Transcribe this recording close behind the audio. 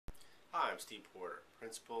Steve Porter,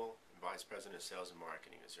 Principal and Vice President of Sales and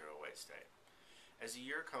Marketing at Zero Waste State. As the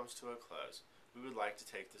year comes to a close, we would like to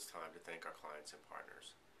take this time to thank our clients and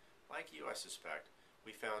partners. Like you, I suspect, we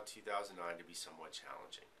found 2009 to be somewhat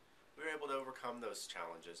challenging. We were able to overcome those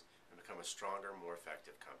challenges and become a stronger, more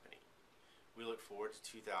effective company. We look forward to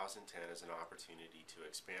 2010 as an opportunity to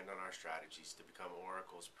expand on our strategies to become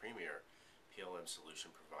Oracle's premier PLM solution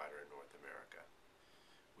provider in North America.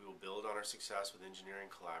 We will build on our success with engineering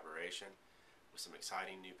collaboration with some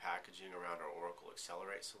exciting new packaging around our Oracle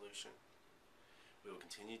Accelerate solution. We will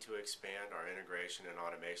continue to expand our integration and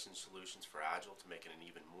automation solutions for Agile to make it an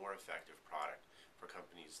even more effective product for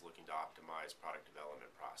companies looking to optimize product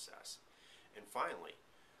development process. And finally,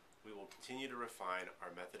 we will continue to refine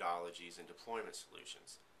our methodologies and deployment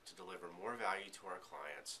solutions to deliver more value to our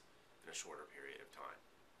clients in a shorter period of time.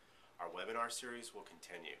 Our webinar series will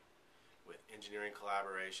continue, with engineering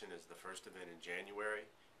collaboration as the first event in January,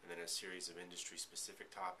 and then a series of industry-specific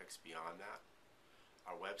topics beyond that.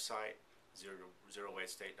 Our website,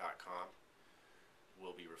 zerowastestate.com,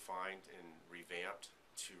 will be refined and revamped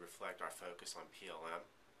to reflect our focus on PLM.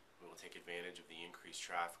 We will take advantage of the increased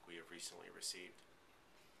traffic we have recently received.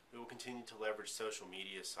 We will continue to leverage social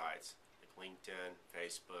media sites like LinkedIn,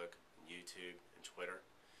 Facebook, and YouTube, and Twitter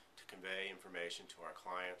to convey information to our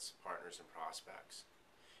clients, partners, and prospects.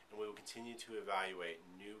 And we will continue to evaluate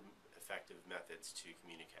new effective methods to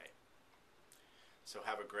communicate. So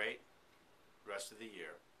have a great rest of the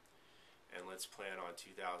year, and let's plan on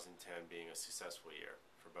 2010 being a successful year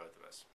for both of us.